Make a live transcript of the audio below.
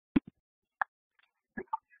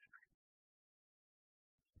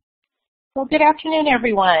Well, good afternoon,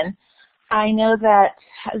 everyone. I know that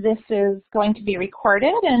this is going to be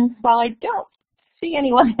recorded, and while I don't see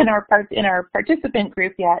anyone in our participant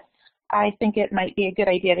group yet, I think it might be a good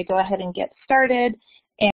idea to go ahead and get started,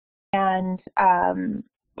 and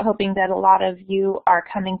hoping that a lot of you are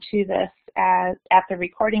coming to this at the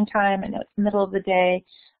recording time. I know it's the middle of the day.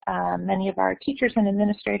 Many of our teachers and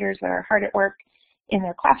administrators are hard at work in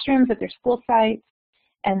their classrooms, at their school sites,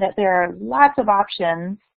 and that there are lots of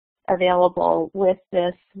options available with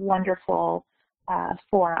this wonderful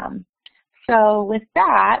forum. So with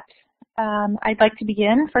that, I'd like to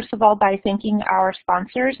begin, first of all, by thanking our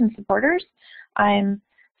sponsors and supporters. I'm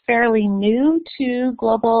fairly new to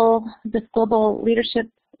this global leadership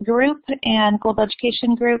group and global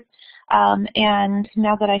education group, and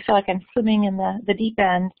now that I feel like I'm swimming in the deep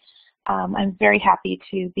end, I'm very happy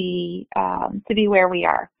to be where we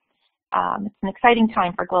are. It's an exciting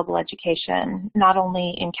time for global education, not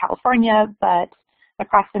only in California, but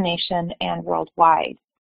across the nation and worldwide.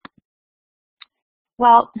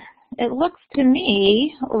 Well, it looks to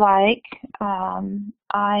me like I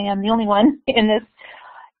am the only one in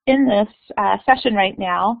this session right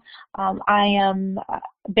now. I am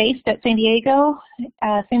based at San Diego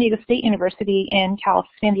State University in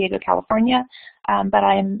San Diego, California, but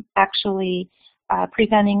I'm actually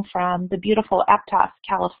presenting from the beautiful Aptos,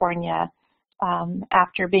 California,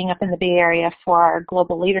 after being up in the Bay Area for our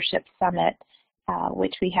Global Leadership Summit,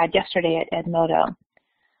 which we had yesterday at Edmodo.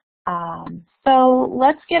 So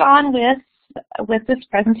let's get on with this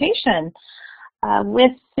presentation.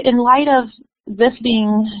 In light of this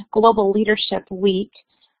being Global Leadership Week,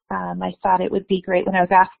 I thought it would be great when I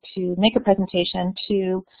was asked to make a presentation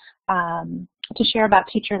to share about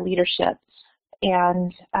teacher leadership,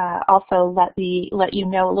 and also let you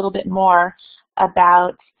know a little bit more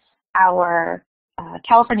about our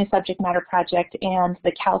California Subject Matter Project and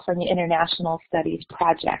the California International Studies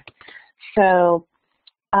Project. So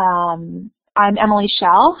I'm Emily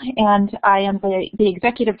Schell, and I am the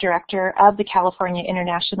Executive Director of the California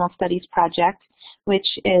International Studies Project, which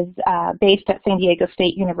is based at San Diego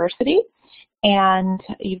State University. And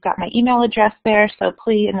you've got my email address there, so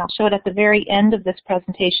please, and I'll show it at the very end of this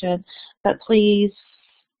presentation, but please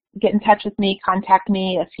get in touch with me, contact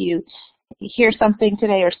me if you hear something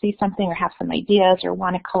today or see something or have some ideas or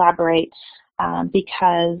want to collaborate,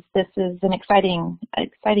 because this is an exciting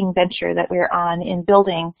venture that we're on in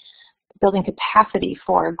building capacity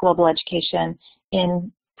for global education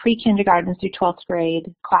in pre-kindergarten through 12th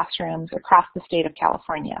grade classrooms across the state of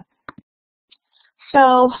California.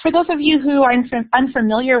 So for those of you who are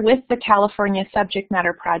unfamiliar with the California Subject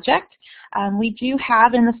Matter Project, we do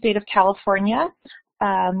have in the state of California,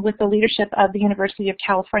 with the leadership of the University of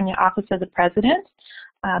California Office of the President,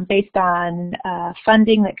 based on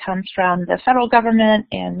funding that comes from the federal government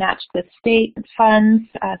and matched with state funds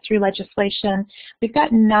through legislation, we've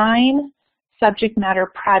got 9 subject matter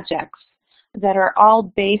projects that are all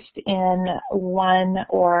based in one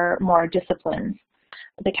or more disciplines.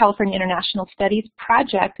 The California International Studies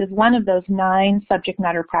Project is one of those 9 subject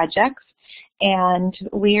matter projects, and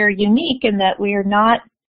we're unique in that we're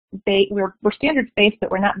standards-based,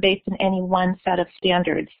 but we're not based in any one set of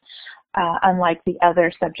standards, unlike the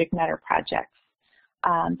other subject matter projects.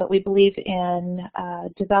 But we believe in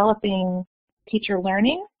developing teacher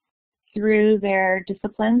learning through their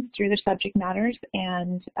disciplines, through their subject matters,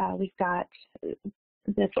 and we've got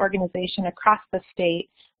this organization across the state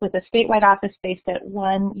with a statewide office based at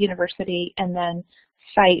one university and then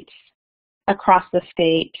sites across the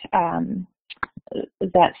state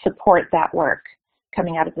that support that work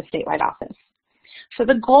coming out of the statewide office. So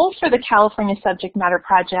the goals for the California Subject Matter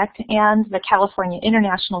Project and the California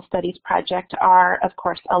International Studies Project are, of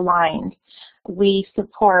course, aligned. We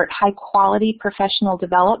support high-quality professional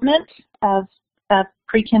development of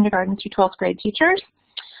pre-kindergarten through 12th grade teachers.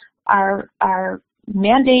 Our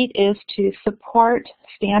mandate is to support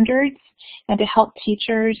standards and to help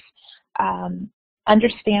teachers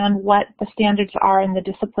understand what the standards are in the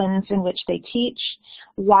disciplines in which they teach,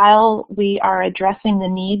 while we are addressing the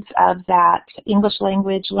needs of that English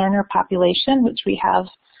language learner population, which we have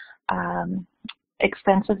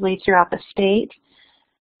extensively throughout the state.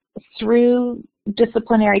 Through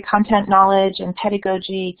disciplinary content knowledge and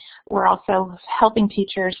pedagogy, we're also helping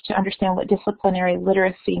teachers to understand what disciplinary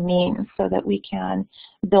literacy means so that we can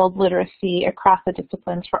build literacy across the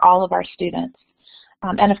disciplines for all of our students.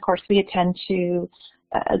 And of course, we attend to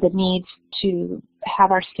the needs to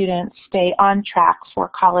have our students stay on track for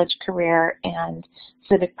college, career, and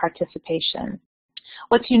civic participation.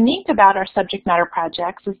 What's unique about our subject matter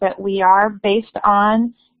projects is that we are based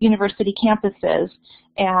on university campuses,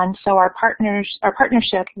 and so our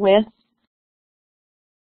partnership with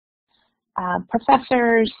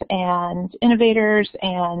professors and innovators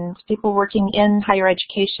and people working in higher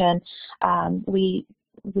education, we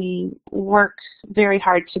work very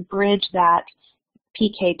hard to bridge that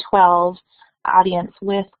PK-12 audience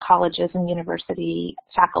with colleges and university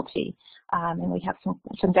faculty, and we have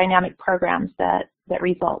some dynamic programs that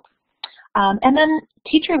result. And then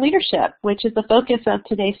teacher leadership, which is the focus of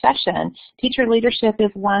today's session. Teacher leadership is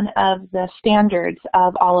one of the standards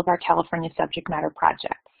of all of our California subject matter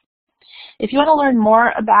projects. If you want to learn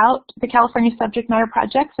more about the California subject matter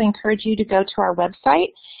projects, I encourage you to go to our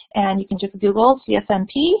website, and you can just Google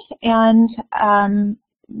CSMP and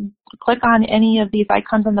click on any of these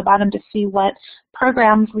icons on the bottom to see what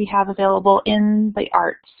programs we have available in the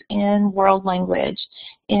arts, in world language,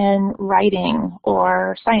 in writing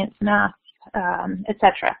or science, math,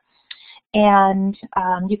 etc. And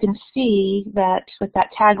you can see that with that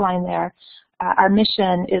tagline there, our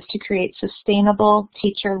mission is to create sustainable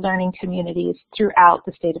teacher learning communities throughout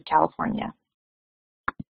the state of California.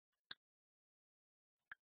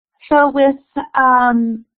 So with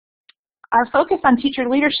our focus on teacher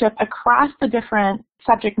leadership across the different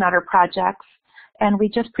subject matter projects, and we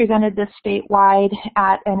just presented this statewide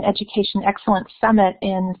at an Education Excellence Summit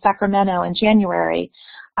in Sacramento in January,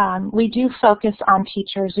 we do focus on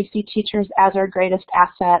teachers. We see teachers as our greatest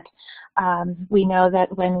asset. We know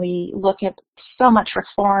that when we look at so much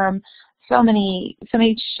reform, so many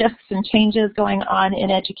shifts and changes going on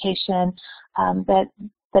in education, that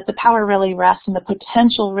the power really rests and the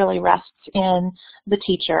potential really rests in the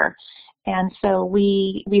teacher. And so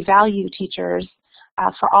we value teachers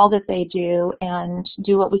for all that they do and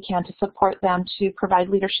do what we can to support them to provide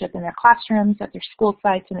leadership in their classrooms, at their school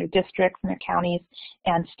sites, in their districts, in their counties,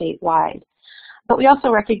 and statewide. But we also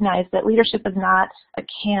recognize that leadership is not a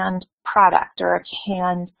canned product or a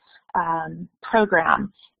canned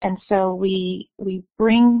program. And so we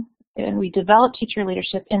bring and we develop teacher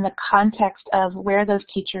leadership in the context of where those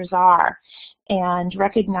teachers are and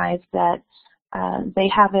recognize that they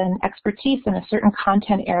have an expertise in a certain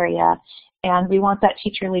content area, and we want that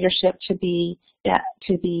teacher leadership to be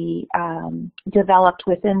developed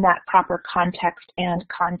within that proper context and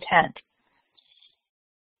content.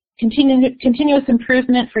 Continuous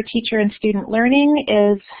improvement for teacher and student learning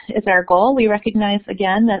is our goal. We recognize,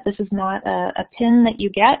 again, that this is not a pin that you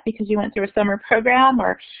get because you went through a summer program,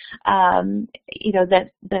 or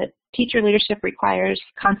that teacher leadership requires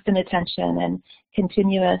constant attention and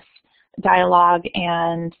continuous dialogue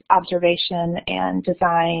and observation and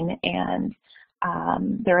design, and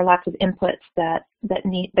there are lots of inputs that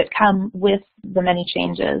come with the many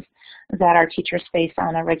changes that our teachers face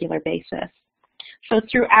on a regular basis. So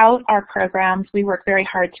throughout our programs, we work very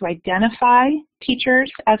hard to identify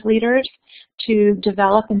teachers as leaders, to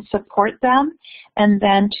develop and support them, and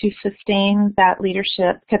then to sustain that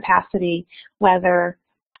leadership capacity, whether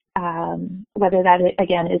that,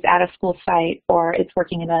 again, is at a school site or it's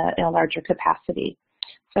working in a larger capacity.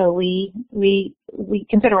 So we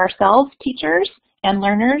consider ourselves teachers and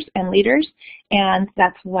learners and leaders, and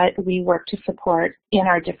that's what we work to support in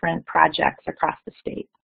our different projects across the state.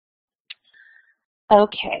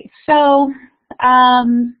 Okay, so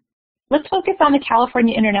let's focus on the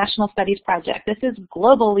California International Studies Project. This is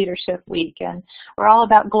Global Leadership Week, and we're all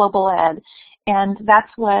about global ed, and that's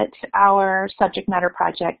what our subject matter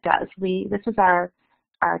project does. This is our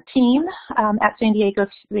team at San Diego.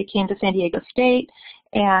 They came to San Diego State,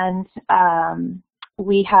 and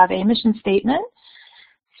we have a mission statement.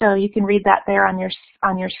 So you can read that there on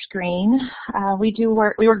your screen. We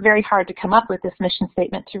work very hard to come up with this mission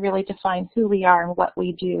statement to really define who we are and what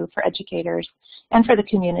we do for educators and for the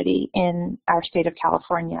community in our state of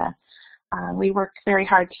California. We work very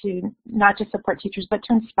hard to not just support teachers, but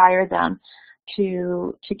to inspire them,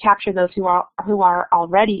 to capture those who are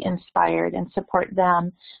already inspired and support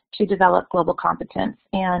them to develop global competence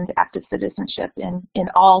and active citizenship in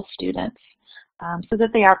all students, so that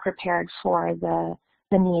they are prepared for the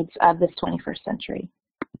needs of this 21st century.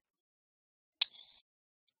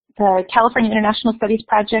 The California International Studies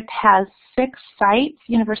Project has 6 sites,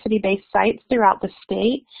 university-based sites throughout the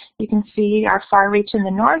state. You can see our far reach in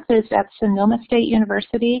the north is at Sonoma State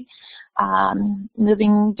University.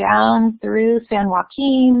 Moving down through San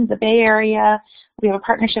Joaquin, the Bay Area, we have a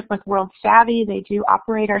partnership with World Savvy. They do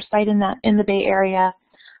operate our site in the Bay Area.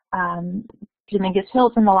 Dominguez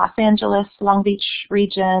Hills in the Los Angeles, Long Beach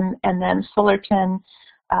region, and then Fullerton,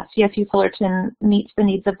 CSU Fullerton meets the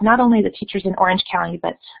needs of not only the teachers in Orange County,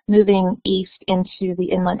 but moving east into the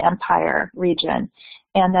Inland Empire region.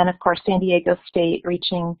 And then, of course, San Diego State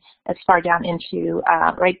reaching as far down into,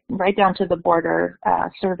 right down to the border,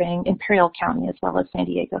 serving Imperial County as well as San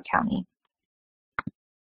Diego County.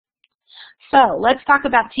 So let's talk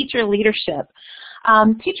about teacher leadership.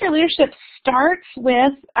 Teacher leadership starts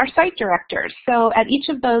with our site directors. So at each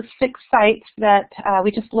of those 6 sites that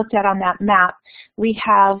we just looked at on that map, we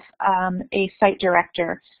have a site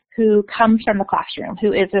director who comes from the classroom,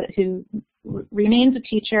 who remains a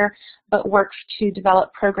teacher but works to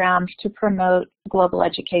develop programs to promote global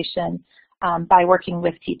education by working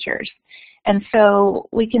with teachers. And so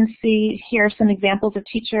we can see here some examples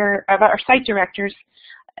of our site directors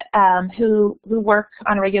who work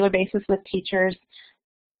on a regular basis with teachers,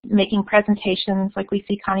 making presentations. Like we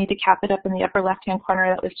see Connie DeCapit up in the upper left-hand corner.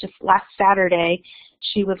 That was just last Saturday.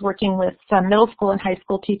 She was working with some middle school and high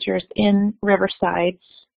school teachers in Riverside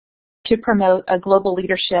to promote a global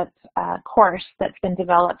leadership course that's been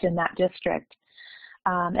developed in that district.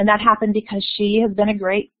 And that happened because she has been a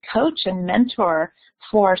great coach and mentor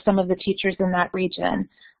for some of the teachers in that region.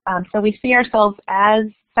 So we see ourselves as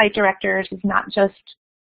site directors as not just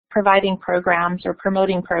providing programs or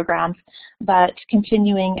promoting programs, but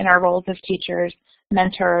continuing in our roles as teachers,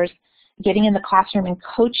 mentors, getting in the classroom and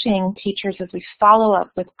coaching teachers as we follow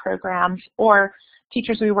up with programs, or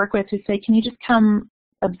teachers we work with who say, can you just come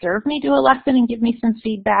observe me do a lesson and give me some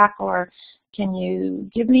feedback, or can you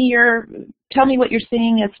tell me what you're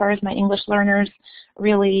seeing as far as my English learners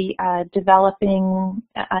really developing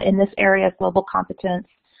in this area of global competence.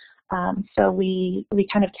 So we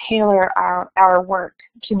kind of tailor our work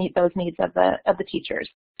to meet those needs of the teachers.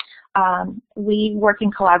 We work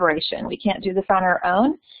in collaboration. We can't do this on our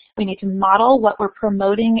own. We need to model what we're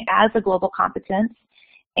promoting as a global competence.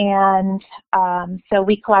 And so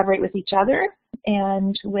we collaborate with each other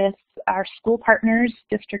and with our school partners,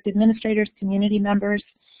 district administrators, community members.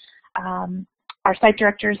 Our site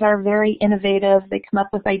directors are very innovative. They come up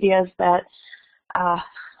with ideas that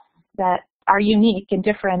are unique and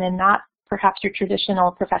different and not perhaps your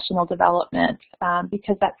traditional professional development,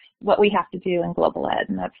 because that's what we have to do in global ed,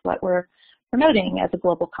 and that's what we're promoting as a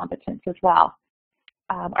global competence as well.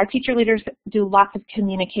 Our teacher leaders do lots of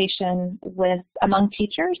communication among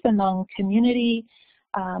teachers, among community,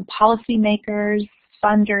 policymakers,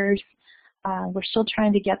 funders. We're still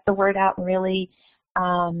trying to get the word out and really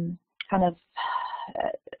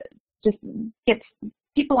just get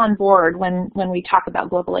people on board when we talk about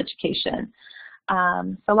global education.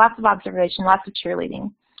 So lots of observation, lots of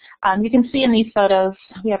cheerleading. You can see in these photos,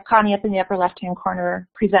 we have Connie up in the upper left-hand corner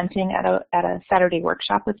presenting at a Saturday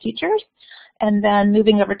workshop with teachers. And then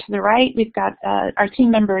moving over to the right, we've got our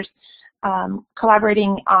team members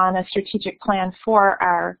collaborating on a strategic plan for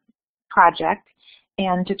our project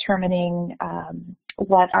and determining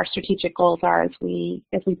what our strategic goals are as we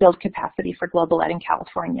build capacity for global ed in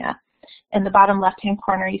California. In the bottom left-hand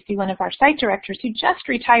corner, you see one of our site directors who just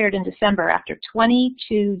retired in December after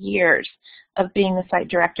 22 years of being the site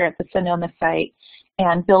director at the Sonoma site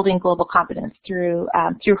and building global competence through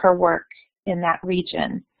her work in that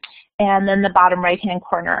region. And then the bottom right-hand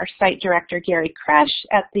corner, our site director, Gary Kresh,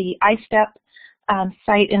 at the iStep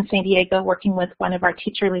site in San Diego, working with one of our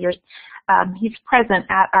teacher leaders. He's present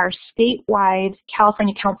at our statewide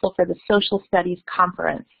California Council for the Social Studies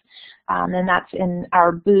Conference. And that's in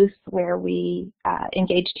our booth where we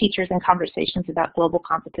engage teachers in conversations about global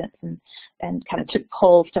competence and kind of took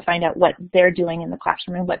polls to find out what they're doing in the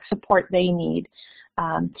classroom and what support they need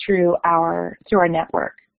through our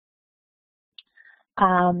network.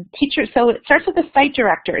 So it starts with the site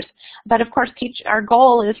directors, but of course our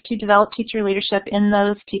goal is to develop teacher leadership in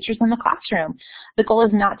those teachers in the classroom. The goal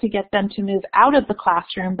is not to get them to move out of the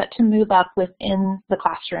classroom, but to move up within the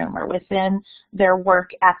classroom or within their work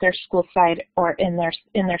at their school site or in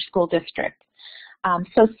their school district.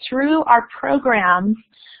 So through our programs,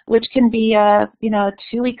 which can be a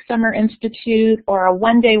 2-week summer institute or a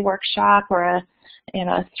 1-day workshop or a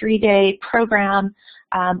 3-day program,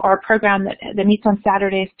 or a program that meets on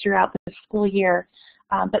Saturdays throughout the school year.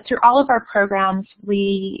 But through all of our programs,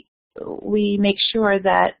 we make sure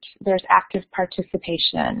that there's active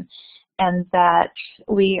participation and that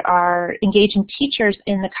we are engaging teachers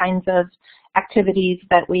in the kinds of activities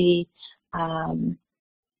that we want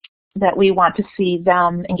to see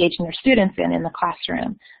them engaging their students in the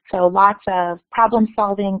classroom. So lots of problem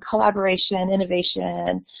solving, collaboration,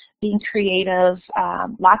 innovation, being creative,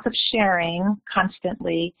 lots of sharing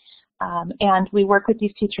constantly. And we work with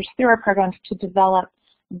these teachers through our programs to develop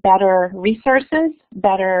better resources,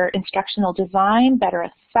 better instructional design, better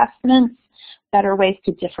assessments, better ways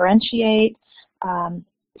to differentiate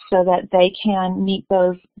so that they can meet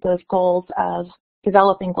those goals of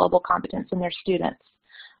developing global competence in their students.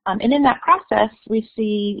 And in that process,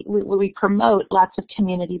 we promote lots of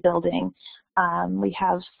community building. We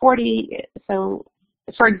have 40, so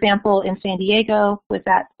For example, in San Diego, with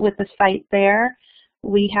the site there,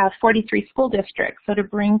 we have 43 school districts. So to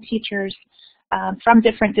bring teachers from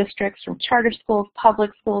different districts, from charter schools,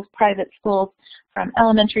 public schools, private schools, from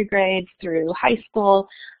elementary grades through high school,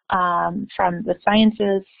 from the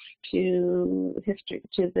sciences to history,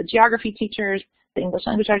 to the geography teachers, the English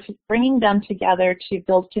language arts, bringing them together to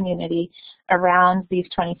build community around these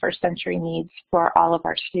 21st century needs for all of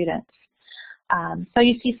our students. So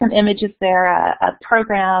you see some images there, a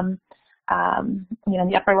program, you know, in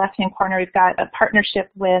the upper left-hand corner, we've got a partnership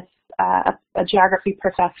with a geography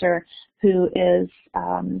professor who is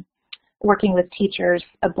working with teachers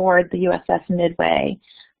aboard the USS Midway.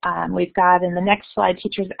 We've got in the next slide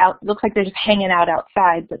teachers out, looks like they're just hanging out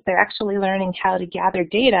outside, but they're actually learning how to gather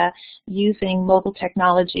data using mobile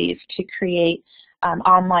technologies to create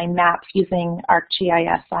online maps using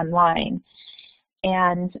ArcGIS Online.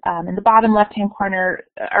 And in the bottom left-hand corner,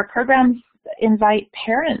 our programs invite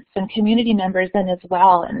parents and community members in as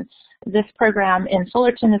well. And this program in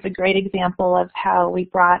Fullerton is a great example of how we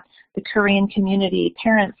brought the Korean community,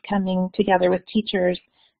 parents coming together with teachers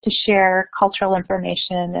to share cultural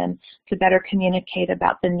information and to better communicate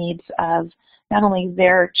about the needs of not only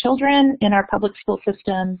their children in our public school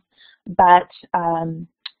system, but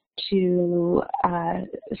so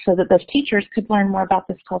that those teachers could learn more about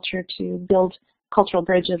this culture to build cultural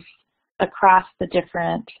bridges across the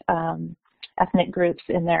different ethnic groups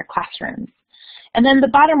in their classrooms. And then the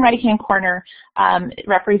bottom right-hand corner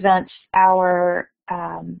represents our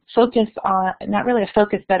focus on, not really a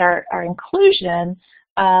focus, but our inclusion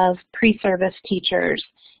of pre-service teachers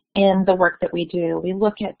in the work that we do. We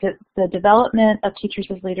look at the development of teachers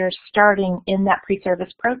as leaders starting in that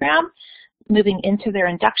pre-service program, moving into their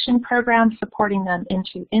induction program, supporting them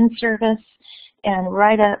into in-service, and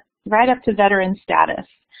right up to veteran status.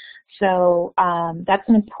 So that's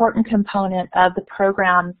an important component of the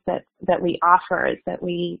programs that we offer, is that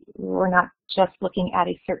we're not just looking at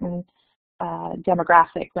a certain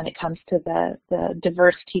demographic when it comes to the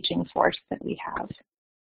diverse teaching force that we have.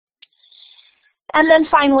 And then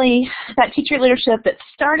finally, that teacher leadership that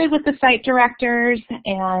started with the site directors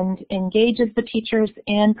and engages the teachers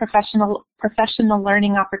in professional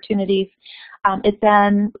learning opportunities, it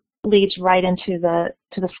then leads right into the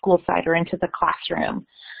school site or into the classroom.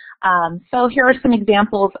 So here are some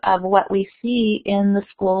examples of what we see in the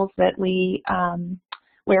schools that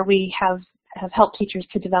where we have helped teachers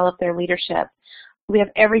to develop their leadership. We have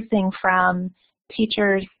everything from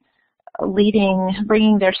teachers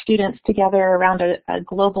bringing their students together around a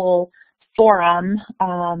global forum,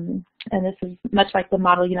 and this is much like the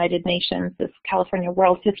Model United Nations, this California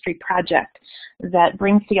World History Project that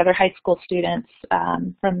brings together high school students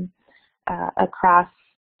from across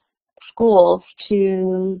schools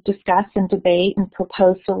to discuss and debate and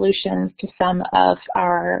propose solutions to some of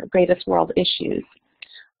our greatest world issues.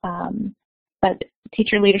 But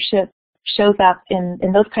teacher leadership shows up in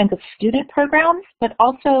those kinds of student programs, but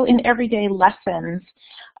also in everyday lessons.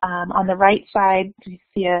 On the right side, you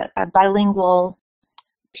see a bilingual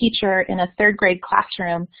teacher in a third grade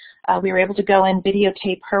classroom. We were able to go and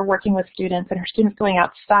videotape her working with students and her students going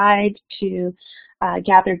outside to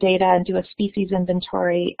gather data and do a species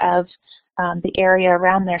inventory of the area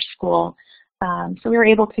around their school. So we were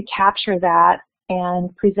able to capture that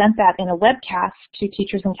and present that in a webcast to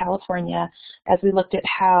teachers in California as we looked at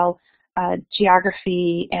how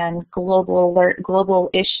geography and global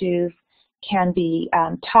issues can be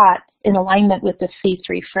taught in alignment with the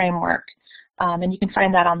C3 framework. And you can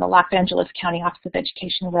find that on the Los Angeles County Office of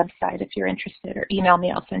Education website if you're interested, or email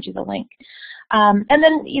me, I'll send you the link. And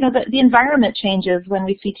then, you know, the environment changes when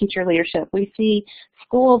we see teacher leadership. We see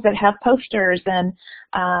schools that have posters and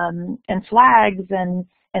flags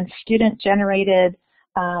and student-generated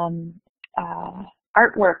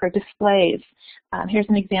artwork or displays. Here's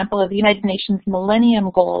an example of the United Nations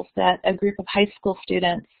Millennium Goals that a group of high school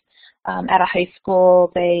students at a high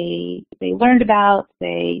school, they learned about,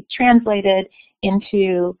 they translated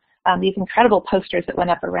into these incredible posters that went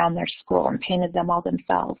up around their school and painted them all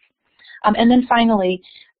themselves. And then finally,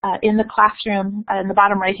 in the classroom, in the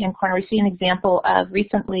bottom right-hand corner, we see an example of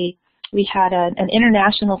recently we had an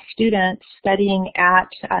international student studying at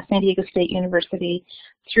San Diego State University.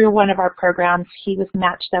 Through one of our programs, he was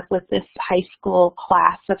matched up with this high school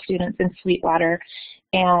class of students in Sweetwater,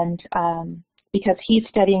 and because he's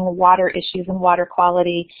studying water issues and water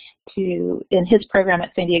quality in his program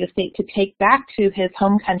at San Diego State to take back to his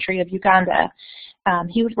home country of Uganda.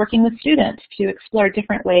 He was working with students to explore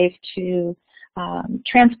different ways to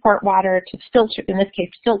transport water, to filter, in this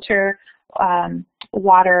case, filter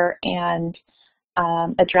water and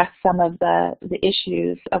address some of the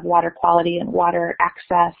issues of water quality and water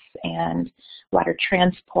access and water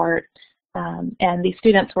transport. And these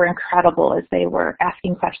students were incredible as they were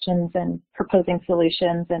asking questions and proposing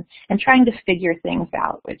solutions and trying to figure things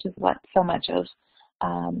out, which is what so much of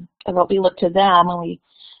what we look to them when we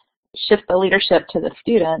shift the leadership to the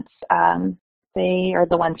students. They are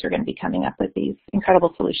the ones who are going to be coming up with these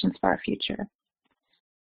incredible solutions for our future.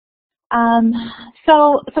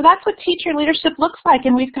 So that's what teacher leadership looks like,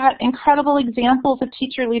 and we've got incredible examples of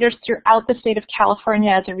teacher leaders throughout the state of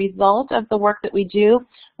California as a result of the work that we do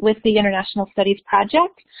with the International Studies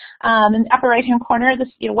Project. In the upper right-hand corner,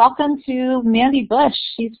 welcome to Mandy Bush.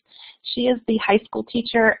 She is the high school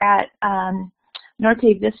teacher at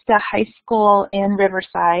Norte Vista High School in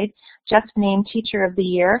Riverside, just named Teacher of the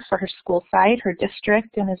Year for her school site, her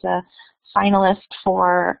district, and is a finalist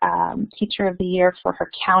for Teacher of the Year for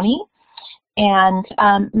her county. And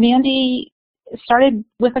Mandy started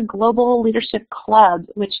with a global leadership club,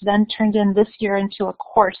 which then turned in this year into a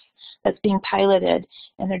course that's being piloted,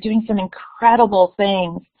 and they're doing some incredible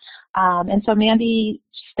things. And so Mandy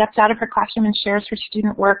steps out of her classroom and shares her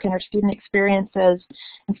student work and her student experiences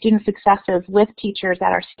and student successes with teachers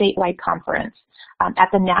at our statewide conference at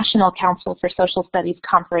the National Council for Social Studies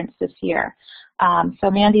conference this year.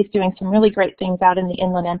 So Mandy's doing some really great things out in the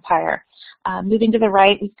Inland Empire. Moving to the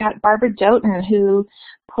right, we've got Barbara Doughton, who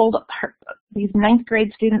pulled these 9th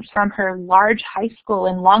grade students from her large high school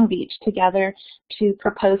in Long Beach together to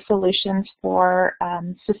propose solutions for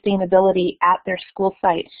sustainability at their school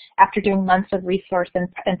site after doing months of resource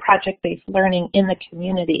and project-based learning in the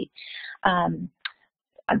community.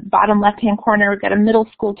 Bottom left-hand corner, we've got a middle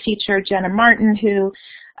school teacher, Jenna Martin, who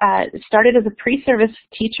started as a pre-service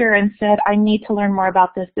teacher and said, I need to learn more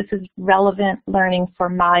about this. This is relevant learning for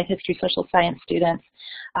my history social science students.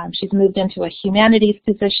 She's moved into a humanities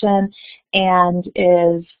position and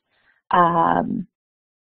is, sorry,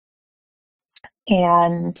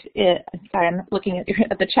 I'm looking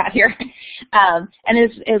at the chat here,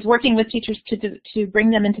 and is working with teachers to bring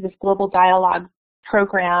them into this global dialogue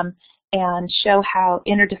program and show how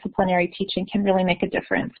interdisciplinary teaching can really make a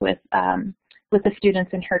difference with the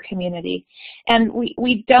students in her community. And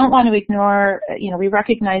we don't want to ignore, we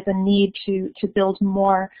recognize a need to build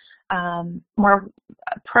more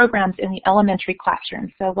programs in the elementary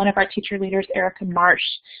classroom. So one of our teacher leaders, Erica Marsh,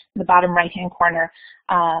 in the bottom right-hand corner,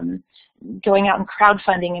 going out and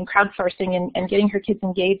crowdfunding and crowdsourcing and getting her kids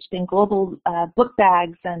engaged in global book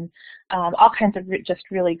bags and all kinds of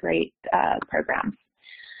just really great programs.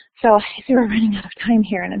 So I see we're running out of time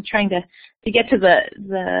here, and I'm trying to get to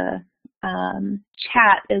the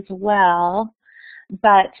chat as well,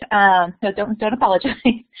 but no, don't apologize.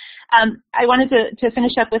 I wanted to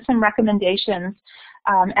finish up with some recommendations.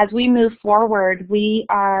 As we move forward, we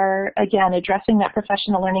are, again, addressing that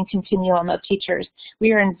professional learning continuum of teachers.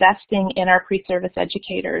 We are investing in our pre-service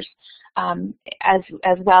educators,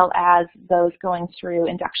 as well as those going through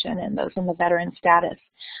induction and those in the veteran status.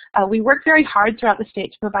 We work very hard throughout the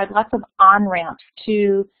state to provide lots of on-ramps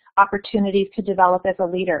to opportunities to develop as a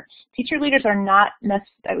leader. Teacher leaders are not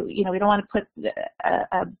necessarily, we don't want to put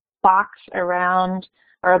a box around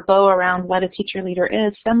or a bow around what a teacher leader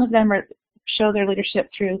is. Some of them show their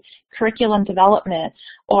leadership through curriculum development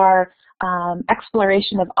or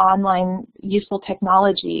exploration of online useful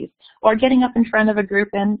technologies, or getting up in front of a group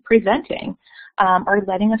and presenting, or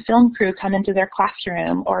letting a film crew come into their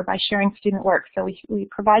classroom, or by sharing student work. So we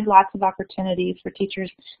provide lots of opportunities for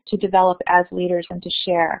teachers to develop as leaders and to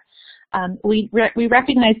share. We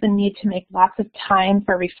recognize the need to make lots of time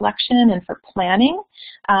for reflection and for planning.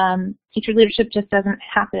 Teacher leadership just doesn't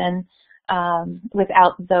happen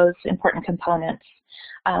without those important components.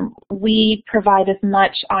 We provide as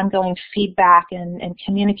much ongoing feedback and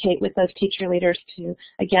communicate with those teacher leaders to,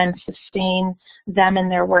 again, sustain them in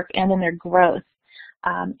their work and in their growth.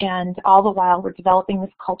 And all the while, we're developing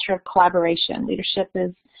this culture of collaboration. Leadership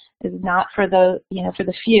is not for the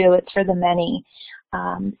few, it's for the many.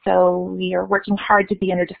 So we are working hard to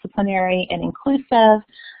be interdisciplinary and inclusive.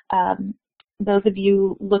 Those of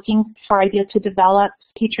you looking for ideas to develop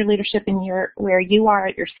teacher leadership in where you are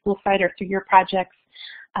at your school site or through your projects,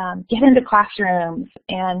 get into classrooms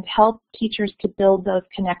and help teachers to build those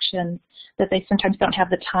connections that they sometimes don't have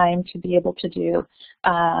the time to be able to do,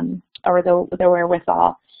 or the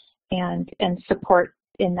wherewithal, and support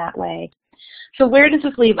in that way. So where does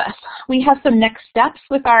this leave us? We have some next steps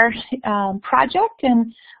with our project,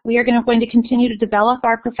 and we are going to continue to develop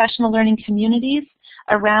our professional learning communities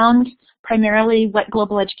around primarily what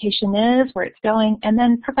global education is, where it's going, and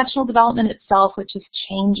then professional development itself, which is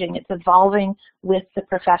changing. It's evolving with the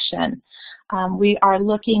profession. We are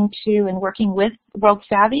looking to and working with World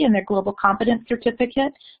Savvy and their Global Competence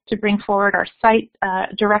Certificate to bring forward our site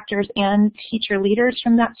directors and teacher leaders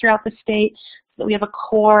from that throughout the state, so that we have a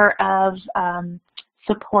core of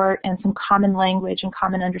support and some common language and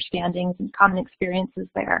common understandings and common experiences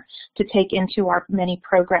there to take into our many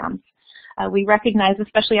programs. We recognize,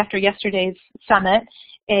 especially after yesterday's summit,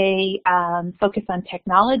 a focus on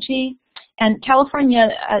technology. And California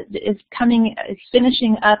is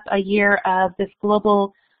finishing up a year of this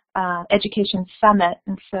Global Education Summit,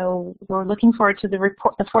 and so we're looking forward to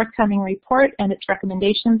the forthcoming report and its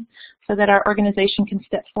recommendations, so that our organization can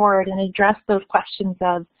step forward and address those questions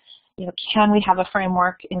of, can we have a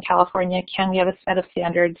framework in California? Can we have a set of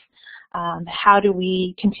standards? How do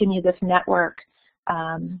we continue this network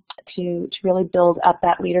to really build up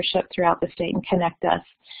that leadership throughout the state and connect us?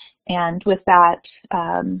 And with that,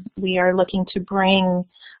 we are looking to bring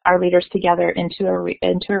our leaders together into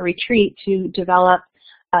a retreat to develop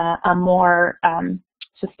a more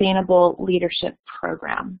sustainable leadership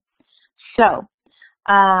program. So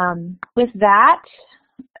with that,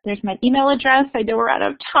 there's my email address. I know we're out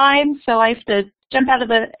of time, so I have to jump out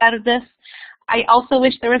of this. I also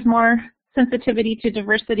wish there was more sensitivity to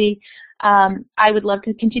diversity. I would love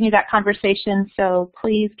to continue that conversation, so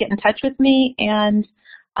please get in touch with me, and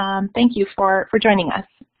thank you for joining us.